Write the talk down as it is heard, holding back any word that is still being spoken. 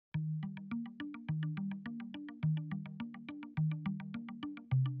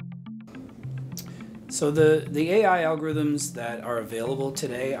So the AI algorithms that are available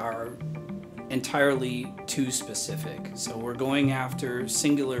today are entirely too specific. So we're going after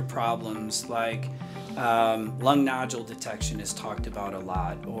singular problems like lung nodule detection is talked about a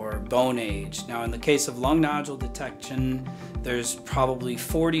lot, or bone age. Now in the case of lung nodule detection, there's probably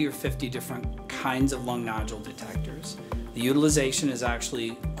 40 or 50 different kinds of lung nodule detectors. The utilization is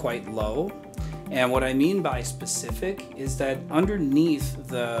actually quite low. And what I mean by specific is that underneath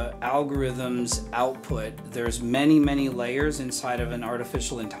the algorithm's output, there's many layers inside of an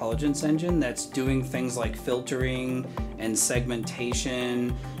artificial intelligence engine that's doing things like filtering and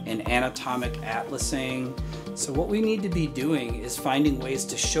segmentation and anatomic atlasing. So what we need to be doing is finding ways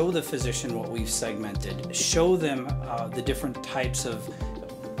to show the physician what we've segmented, show them the different types of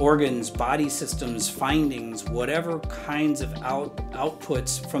organs, body systems, findings, whatever kinds of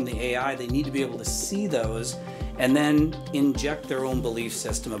outputs from the AI, they need to be able to see those and then inject their own belief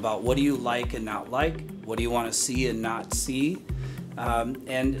system about what do you like and not like, what do you want to see and not see.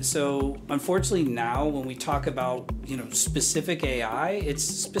 And so unfortunately now when we talk about specific AI, it's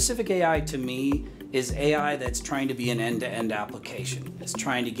specific AI to me is AI that's trying to be an end-to-end application. It's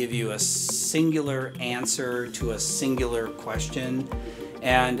trying to give you a singular answer to a singular question.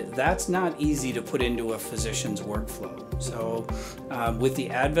 And that's not easy to put into a physician's workflow. So with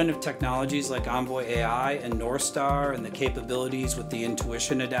the advent of technologies like Envoy AI and Northstar and the capabilities with the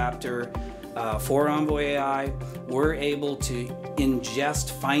intuition adapter for Envoy AI, we're able to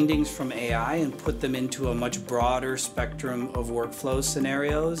ingest findings from AI and put them into a much broader spectrum of workflow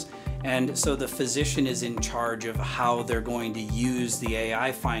scenarios. And so the physician is in charge of how they're going to use the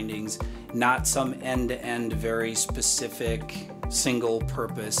AI findings, not some end-to-end very specific single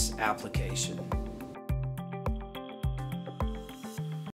purpose application.